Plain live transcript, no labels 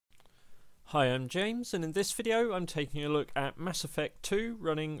Hi, I'm James, and in this video I'm taking a look at Mass Effect 2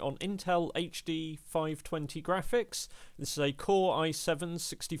 running on Intel HD 520 graphics. This is a Core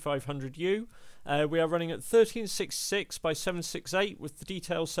i7-6500U. We are running at 1366 by 768 with the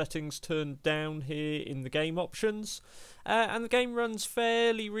detail settings turned down here in the game options. And the game runs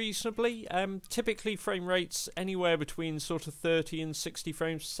fairly reasonably. Typically frame rates anywhere between sort of 30 and 60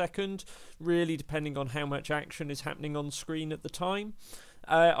 frames per second, really depending on how much action is happening on screen at the time.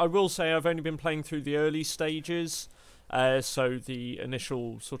 I will say I've only been playing through the early stages, so the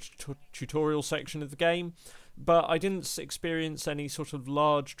initial sort of tutorial section of the game, but I didn't experience any sort of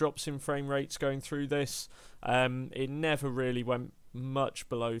large drops in frame rates going through this. It never really went much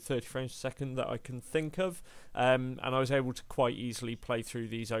below 30 frames per second that I can think of, and I was able to quite easily play through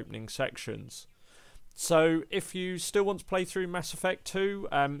these opening sections. So if you still want to play through Mass Effect 2,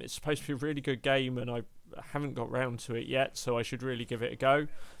 it's supposed to be a really good game, and I haven't got round to it yet, so I should really give it a go.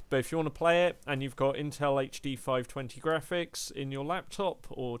 But if you want to play it and you've got Intel HD 520 graphics in your laptop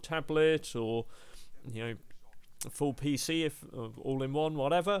or tablet or a full PC, if all in one,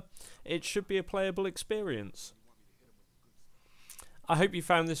 whatever, it should be a playable experience. I hope you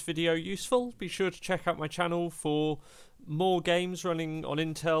found this video useful. Be sure to check out my channel for more games running on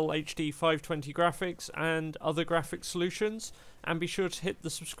Intel HD 520 graphics and other graphics solutions, and be sure to hit the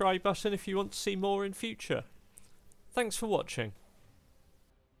subscribe button if you want to see more in future. Thanks for watching.